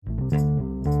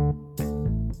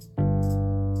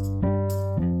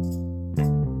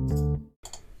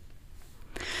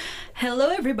Hello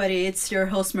everybody, it's your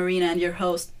host Marina and your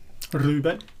host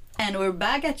Ruben. And we're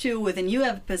back at you with a new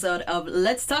episode of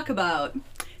Let's Talk About.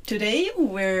 Today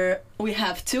we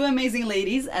have two amazing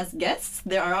ladies as guests.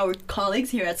 They are our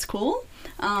colleagues here at school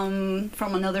from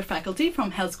another faculty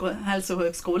from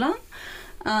Hälsohögskolan.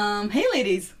 Hey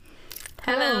ladies.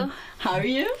 Hello. How are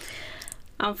you?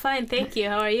 I'm fine, thank you.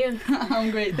 How are you?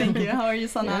 I'm great, thank you. How are you,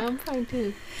 Sanna? Yeah, I'm fine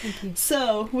too. Thank you.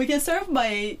 So we can start off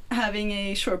by having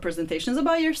a short presentations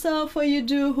about yourself, what you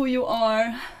do, who you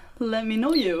are. Let me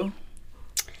know you.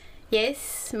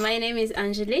 Yes, my name is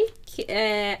Angelique.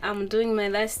 I'm doing my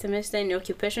last semester in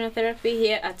occupational therapy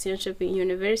here at Jönköping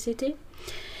University.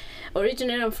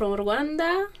 Originally, I'm from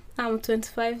Rwanda. I'm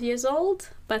 25 years old,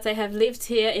 but I have lived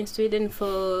here in Sweden for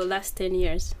the last 10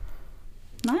 years.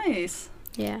 Nice.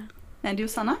 Yeah. And you,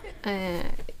 Sanna?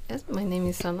 Yes, my name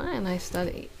is Sanna and I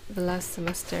study the last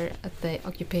semester at the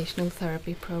occupational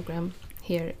therapy program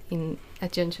here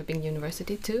at Jönköping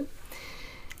University too.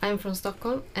 I'm from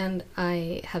Stockholm and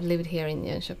I have lived here in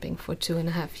Jönköping for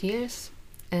 2.5 years.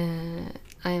 I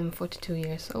am 42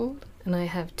 years old and I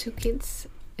have two kids,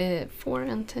 4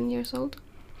 and 10 years old.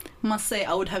 Must say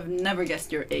I would have never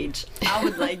guessed your age. I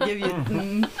would give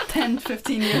you 10,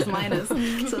 15 years minus.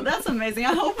 So that's amazing.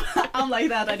 I hope I'm like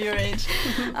that at your age.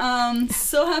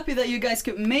 So happy that you guys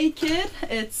could make it.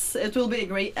 It will be a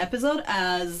great episode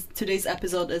as today's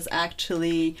episode is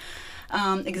actually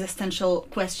existential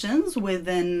questions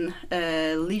within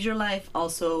leisure life,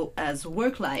 also as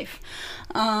work life.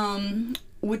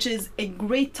 Which is a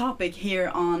great topic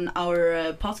here on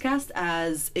our podcast,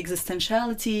 as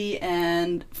existentiality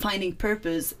and finding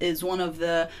purpose is one of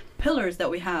the pillars that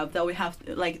we have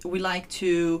we like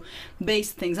to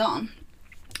base things on.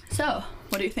 So,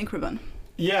 what do you think, Ruben?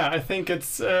 Yeah, I think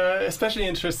it's especially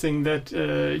interesting that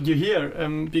you're here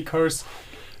because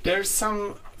there's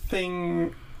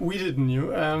something we didn't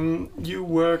know. You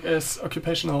work as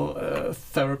occupational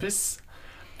therapists,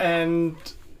 and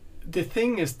the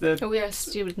thing is that we are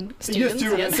students. You're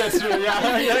students, that's true. That's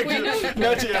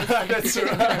true.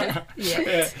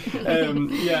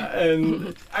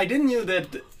 And I didn't know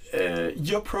that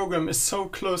your program is so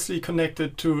closely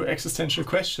connected to existential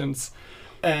questions,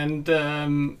 and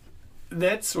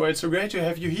that's why it's so great to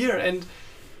have you here. And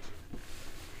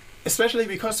especially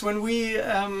because when we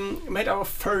made our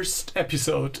first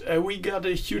episode, we got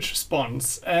a huge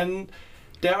response, and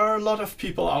there are a lot of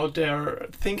people out there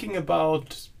thinking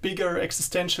about bigger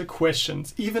existential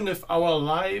questions. Even if our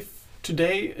life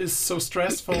today is so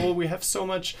stressful, we have so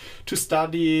much to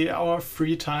study, our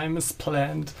free time is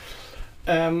planned.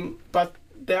 But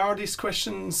there are these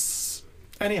questions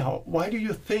anyhow. Why do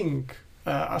you think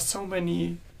are so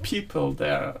many people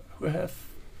there who have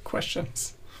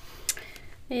questions?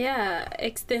 Yeah,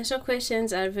 existential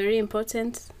questions are very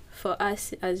important for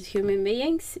us as human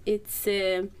beings.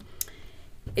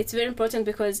 It's very important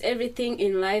because everything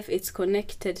in life is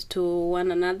connected to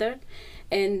one another,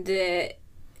 and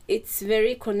it's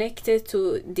very connected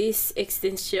to these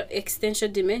existential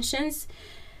dimensions,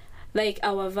 like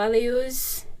our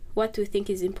values, what we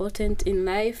think is important in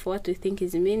life, what we think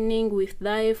is meaning with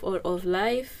life or of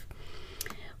life,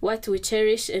 what we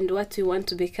cherish and what we want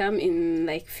to become in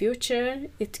future.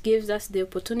 It gives us the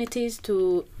opportunities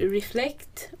to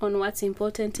reflect on what's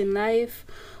important in life,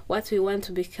 what we want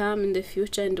to become in the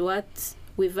future, and what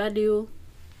we value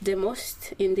the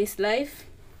most in this life.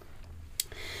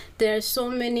 There are so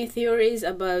many theories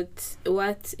about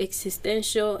what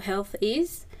existential health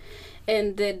is,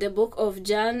 and the book of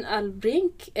Jan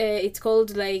Albrink, it's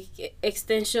called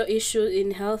Existential Issues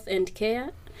in Health and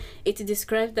Care. It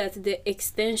describes that the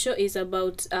existential is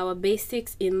about our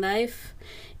basics in life,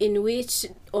 in which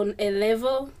on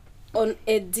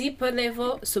a deeper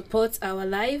level supports our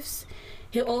lives.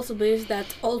 He also believes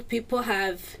that all people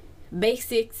have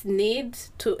basic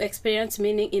needs to experience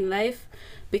meaning in life,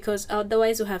 because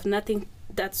otherwise we have nothing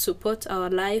that supports our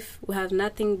life. We have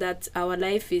nothing that our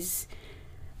life is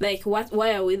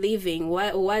why are we living?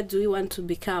 What do we want to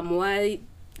become? Why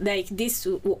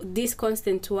this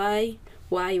constant why?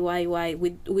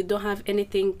 We don't have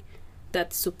anything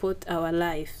that support our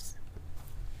lives.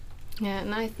 Yeah,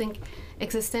 and I think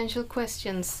existential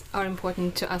questions are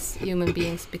important to us human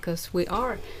beings because we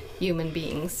are human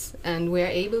beings and we are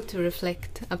able to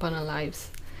reflect upon our lives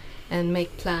and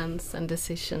make plans and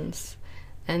decisions,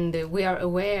 and we are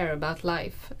aware about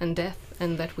life and death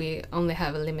and that we only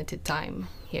have a limited time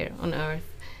here on earth.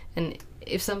 And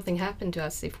if something happened to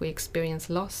us, if we experience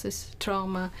losses,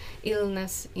 trauma,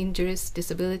 illness, injuries,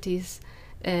 disabilities,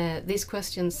 these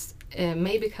questions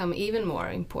may become even more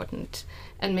important,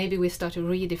 and maybe we start to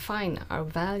redefine our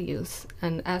values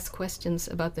and ask questions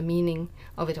about the meaning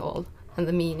of it all and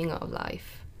the meaning of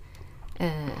life.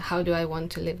 How do I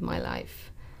want to live my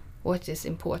life? What is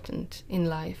important in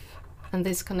life? And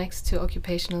this connects to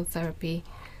occupational therapy,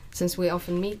 since we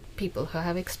often meet people who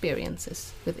have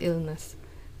experiences with illness,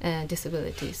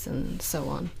 disabilities, and so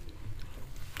on.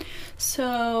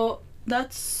 So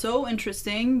that's so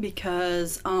interesting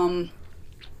because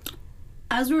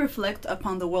as we reflect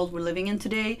upon the world we're living in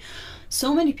today,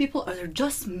 so many people are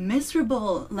just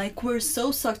miserable. Like, we're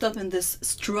so sucked up in this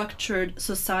structured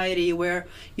society where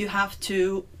you have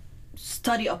to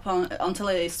study until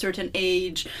a certain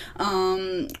age.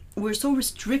 We're so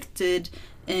restricted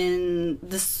in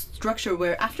this structure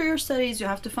where after your studies you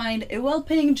have to find a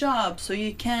well-paying job so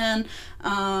you can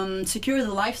secure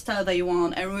the lifestyle that you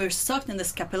want, and we're sucked in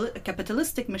this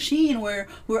capitalistic machine where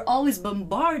we're always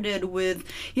bombarded with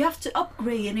you have to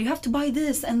upgrade and you have to buy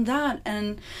this and that,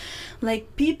 and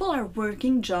like people are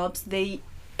working jobs they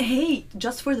hate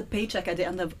just for the paycheck at the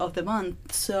end of the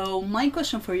month. So my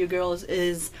question for you girls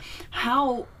is,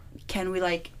 how can we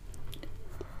like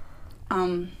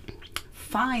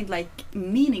find like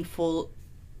meaningful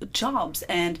jobs,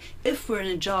 and if we're in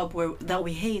a job that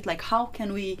we hate, like how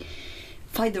can we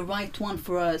find the right one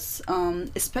for us,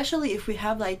 especially if we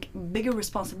have like bigger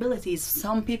responsibilities.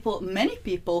 Many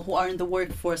people who are in the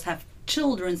workforce have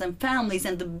children and families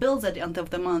and the bills at the end of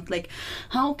the month. Like,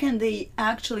 how can they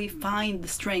actually find the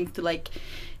strength to like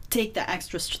take the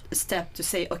extra step to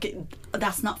say, okay,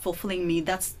 that's not fulfilling me,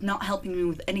 that's not helping me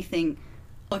with anything,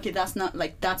 okay, that's not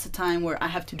like, that's a time where I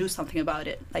have to do something about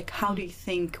it. Like, how do you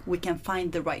think we can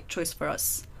find the right choice for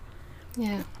us?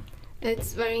 Yeah,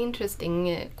 it's very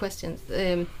interesting questions,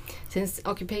 since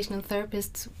occupational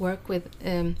therapists work with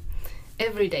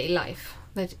everyday life,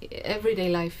 that everyday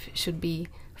life should be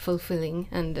fulfilling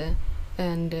and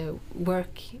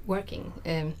working,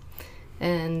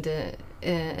 and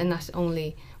not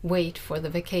only wait for the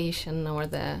vacation or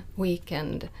the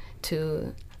weekend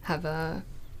to have a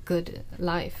good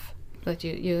life, but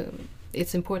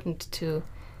it's important to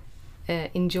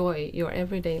enjoy your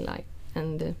everyday life.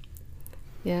 And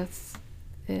yes,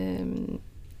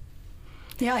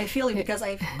 yeah, I feel it because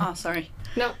I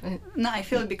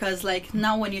feel it because like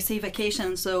now when you say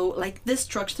vacation, so like this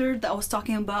structure that I was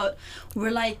talking about,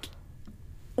 we're like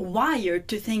wired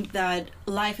to think that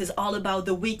life is all about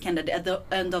the weekend at the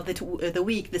end of the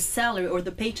week, the salary or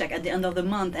the paycheck at the end of the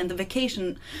month, and the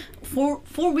vacation, 4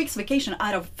 weeks vacation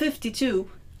out of 52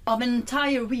 of an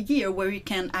entire year where you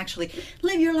can actually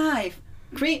live your life,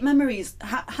 create memories,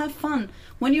 have fun,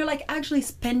 when you're like actually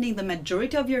spending the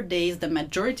majority of your days, the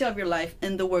majority of your life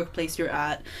in the workplace you're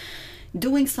at,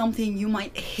 doing something you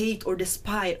might hate or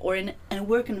despise, or in a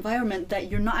work environment that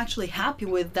you're not actually happy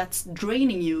with, that's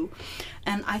draining you.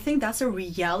 And I think that's a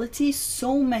reality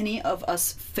so many of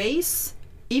us face,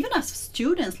 even as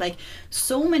students. Like,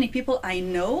 so many people I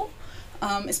know,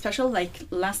 especially like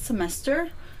last semester,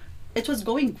 it was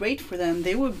going great for them.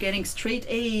 They were getting straight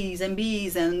A's and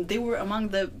B's and they were among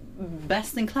the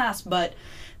best in class, but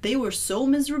they were so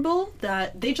miserable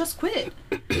that they just quit.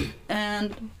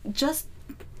 And just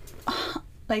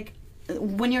like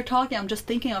when you're talking, I'm just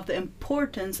thinking of the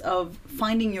importance of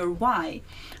finding your why.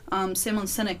 Simon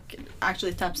Sinek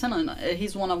actually taps in on it.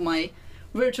 He's one of my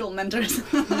virtual mentors.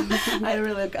 I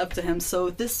really look up to him. So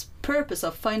this purpose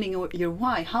of finding your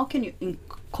why, how can you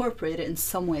incorporate it in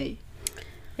some way?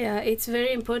 Yeah, it's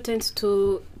very important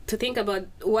to think about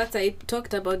what I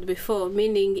talked about before,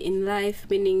 meaning in life,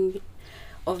 meaning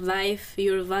of life,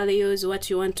 your values, what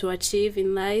you want to achieve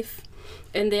in life.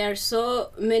 And there are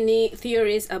so many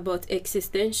theories about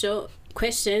existential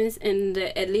questions, and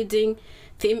a leading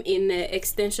theme in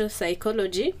existential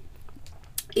psychology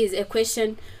is a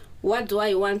question: what do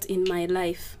I want in my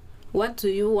life? What do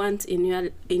you want in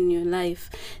your life?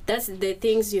 That's the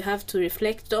things you have to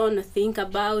reflect on, think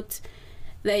about.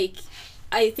 Like,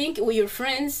 I think with your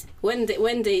friends, when they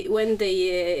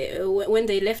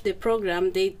left the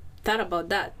program, they thought about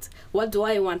that. What do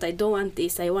I want? I don't want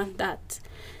this, I want that.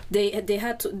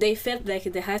 They felt like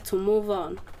they had to move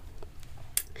on.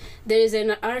 There is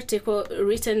an article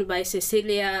written by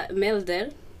Cecilia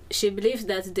Melder. She believes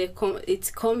that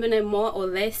it's combined more or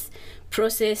less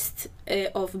processed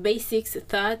of basics,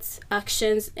 thoughts,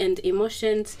 actions, and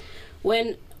emotions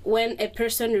when a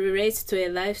person relates to a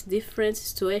life's different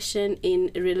situation in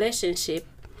relationship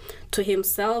to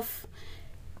himself.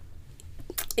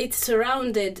 It's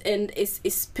surrounded and is a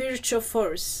spiritual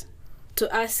force to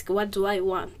ask, what do I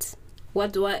want?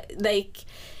 What do I like?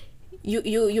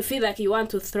 you feel like you want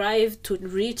to thrive to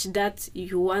reach that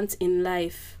you want in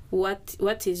life.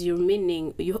 What is your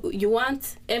meaning?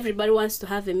 Everybody wants to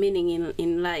have a meaning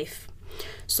in life.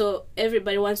 So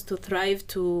everybody wants to thrive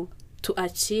to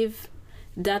achieve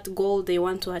that goal they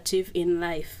want to achieve in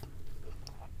life.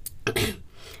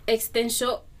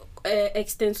 Extension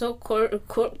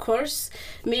course.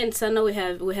 Me and Sana, we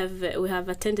have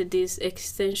attended these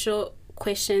extension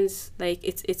questions. Like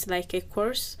it's like a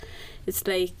course. It's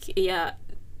like, yeah,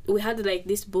 we had like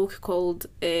this book called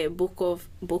Book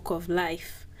of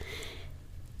Life.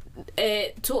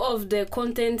 Two of the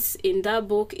contents in that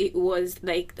book, it was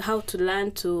like how to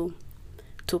learn to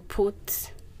put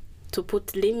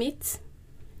limits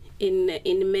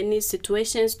in many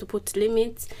situations, to put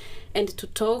limits, and to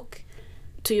talk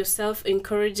to yourself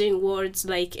encouraging words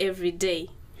like every day.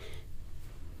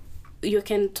 You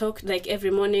can talk like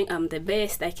every morning, I'm the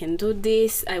best, I can do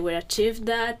this, I will achieve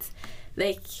that.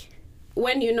 Like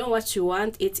when you know what you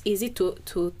want, it's easy to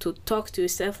talk to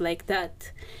yourself like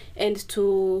that, and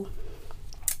to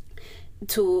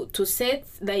set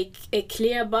like a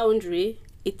clear boundary.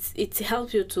 It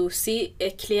helps you to see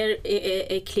a clear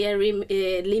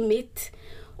limit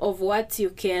of what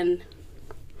you can,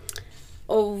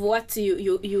 of what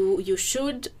you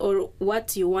should, or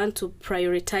what you want to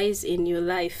prioritize in your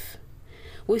life.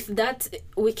 With that,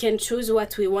 we can choose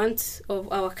what we want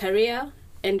of our career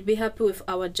and be happy with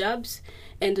our jobs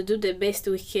and do the best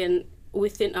we can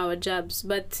within our jobs.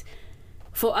 But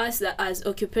for us as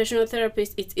occupational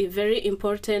therapists, it's very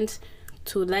important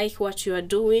to like what you are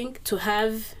doing, to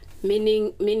have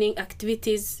meaning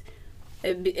activities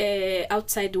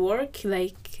outside work,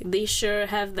 like leisure,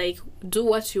 have like do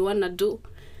what you wanna do.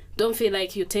 Don't feel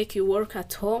like you take your work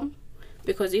at home,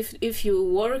 because if you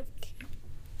work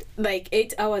like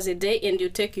 8 hours a day and you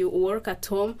take your work at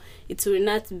home, it will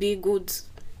not be good,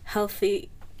 healthy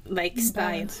like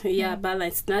style.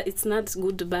 Balance. It's not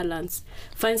good balance.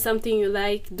 Find something you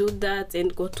like, do that,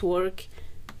 and go to work.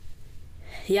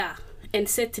 And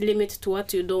set a limit to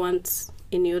what you don't want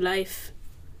in your life.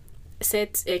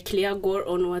 Set a clear goal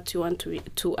on what you want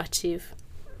to achieve.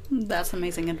 That's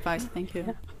amazing advice. Thank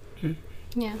you.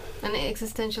 Yeah, and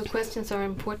existential questions are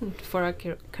important for our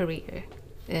career,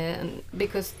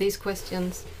 because these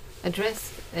questions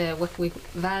address what we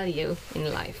value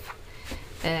in life,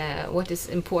 what is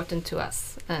important to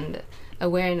us, and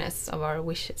awareness of our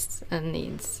wishes and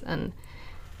needs, and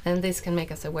this can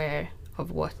make us aware of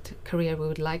what career we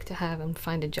would like to have and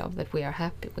find a job that we are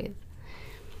happy with.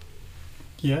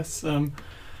 Yes,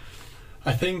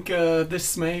 I think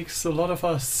this makes a lot of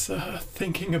us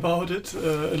thinking about it,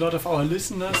 a lot of our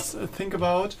listeners think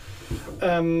about.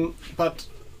 But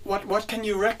what can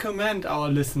you recommend our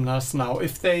listeners now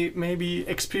if they maybe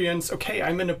experience, okay,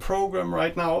 I'm in a program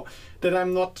right now that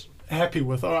I'm not happy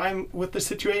with, or I'm with the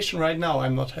situation right now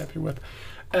I'm not happy with.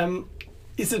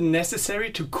 Is it necessary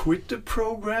to quit the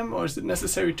program, or is it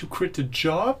necessary to quit the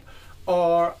job,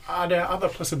 or are there other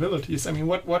possibilities? I mean,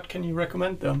 what can you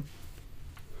recommend them?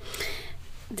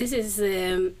 This is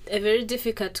a very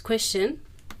difficult question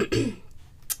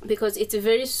because it's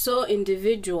very so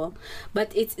individual,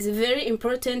 but it's very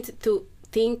important to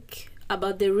think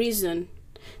about the reason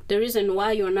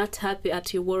why you're not happy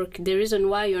at your work, the reason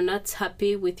why you're not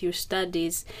happy with your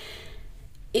studies.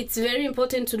 It's very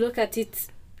important to look at it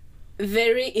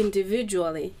very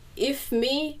individually. If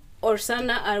me or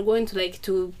Sana are going to like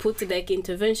to put like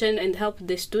intervention and help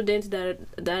the students that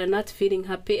are not feeling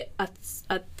happy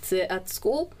at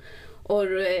school, or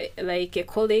like a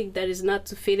colleague that is not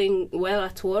feeling well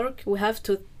at work, we have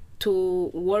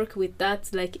to work with that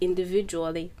like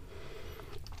individually.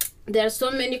 There are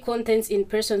so many contents in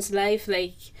person's life,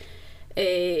 like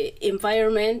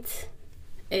environment,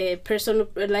 personal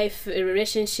life,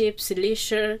 relationships,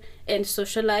 leisure, and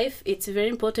social life. It's very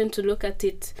important to look at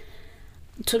it,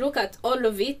 to look at all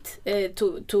of it,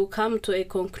 to come to a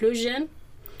conclusion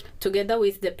together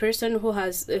with the person who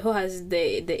has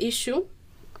the issue.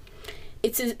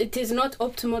 It is not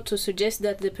optimal to suggest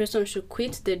that the person should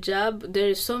quit the job. There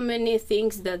are so many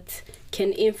things that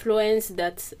can influence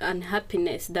that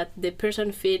unhappiness, that the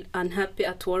person feel unhappy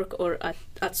at work or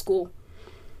at school.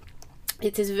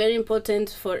 It is very important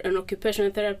for an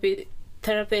occupational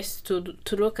therapist to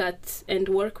look at and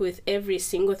work with every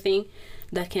single thing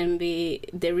that can be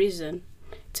the reason.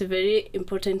 It's very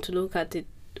important to look at it.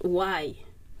 Why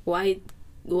are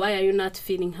you not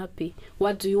feeling happy?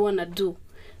 What do you want to do?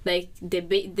 Like the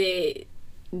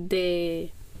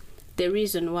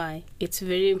reason why. It's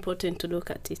very important to look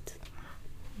at it.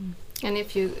 And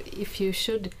if you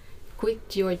should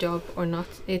quit your job or not,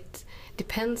 it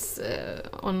depends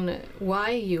on why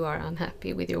you are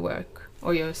unhappy with your work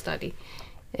or your study,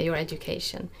 your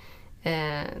education.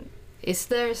 Is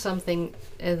there something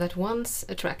that once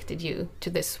attracted you to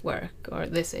this work or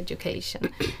this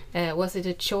education? Was it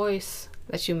a choice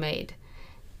that you made?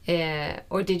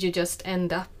 Or did you just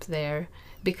end up there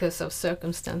because of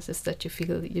circumstances that you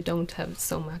feel you don't have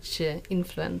so much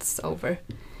influence over?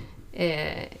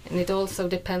 And it also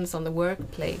depends on the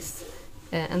workplace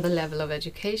and the level of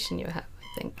education you have,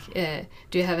 I think.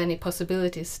 Do you have any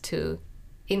possibilities to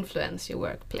influence your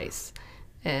workplace?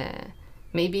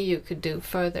 Maybe you could do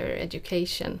further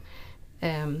education.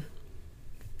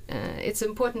 It's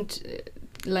important,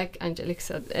 like Angelique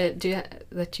said, to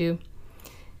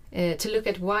look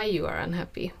at why you are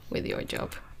unhappy with your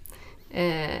job.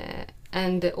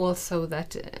 And also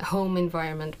that home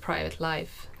environment, private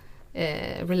life,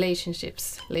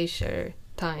 relationships, leisure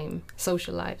time,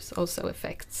 social lives also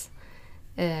affects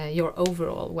your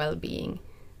overall well-being,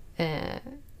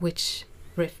 which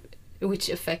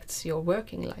affects your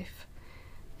working life.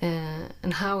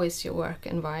 And how is your work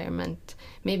environment?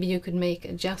 Maybe you could make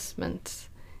adjustments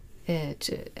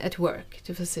at work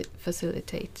to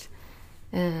facilitate.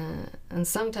 And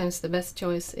sometimes the best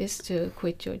choice is to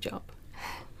quit your job.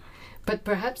 But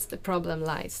perhaps the problem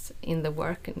lies in the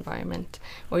work environment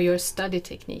or your study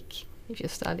technique, if you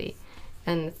study,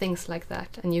 and things like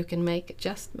that, and you can make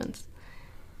adjustments.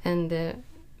 And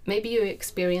maybe you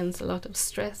experience a lot of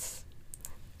stress,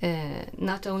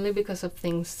 not only because of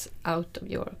things out of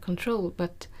your control,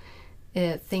 but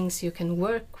things you can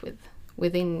work with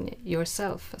within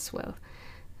yourself as well.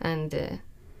 And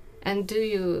do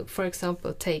you, for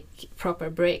example, take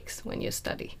proper breaks when you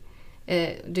study?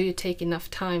 Do you take enough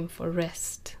time for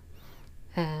rest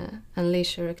and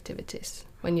leisure activities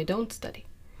when you don't study?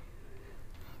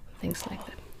 Things like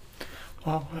that.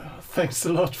 Wow, thanks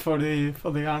a lot for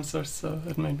the answers.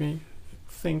 It made me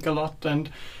think a lot, and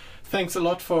thanks a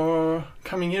lot for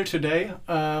coming here today.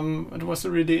 It was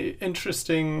a really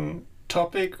interesting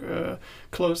topic,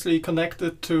 closely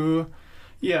connected to,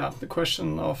 the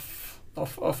question of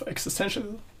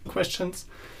existential questions.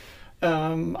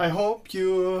 I hope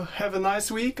you have a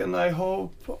nice week, and I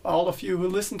hope all of you who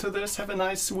listen to this have a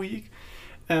nice week,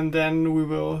 and then we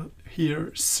will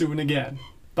hear soon again.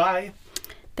 Bye.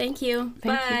 Thank you.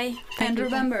 Thank Bye. you. And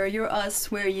remember, you're us,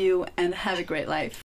 we're you, and have a great life.